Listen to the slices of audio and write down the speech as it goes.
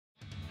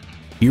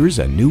Here's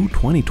a new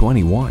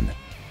 2021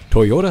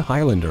 Toyota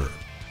Highlander.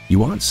 You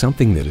want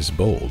something that is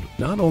bold,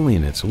 not only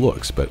in its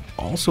looks, but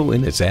also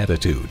in its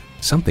attitude.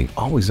 Something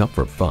always up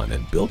for fun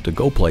and built to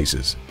go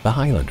places. The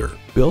Highlander,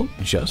 built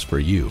just for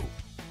you.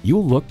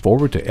 You'll look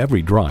forward to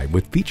every drive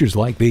with features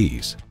like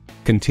these: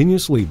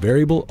 continuously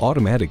variable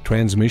automatic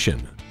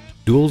transmission,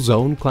 dual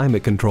zone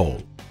climate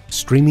control,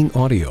 streaming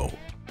audio,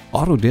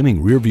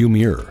 auto-dimming rearview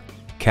mirror,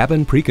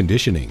 cabin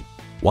preconditioning,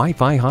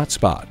 Wi-Fi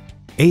hotspot,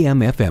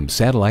 AM/FM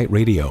satellite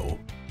radio,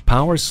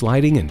 power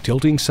sliding and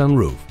tilting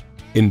sunroof,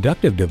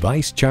 inductive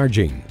device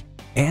charging,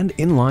 and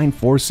inline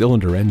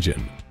 4-cylinder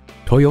engine.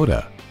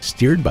 Toyota,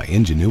 steered by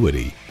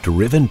ingenuity,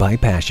 driven by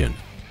passion.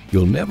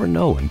 You'll never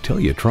know until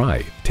you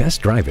try.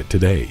 Test drive it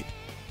today.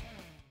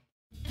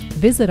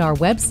 Visit our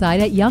website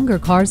at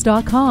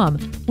youngercars.com.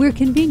 We're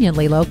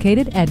conveniently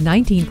located at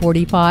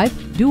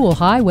 1945 Dual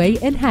Highway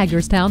in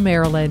Hagerstown,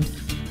 Maryland.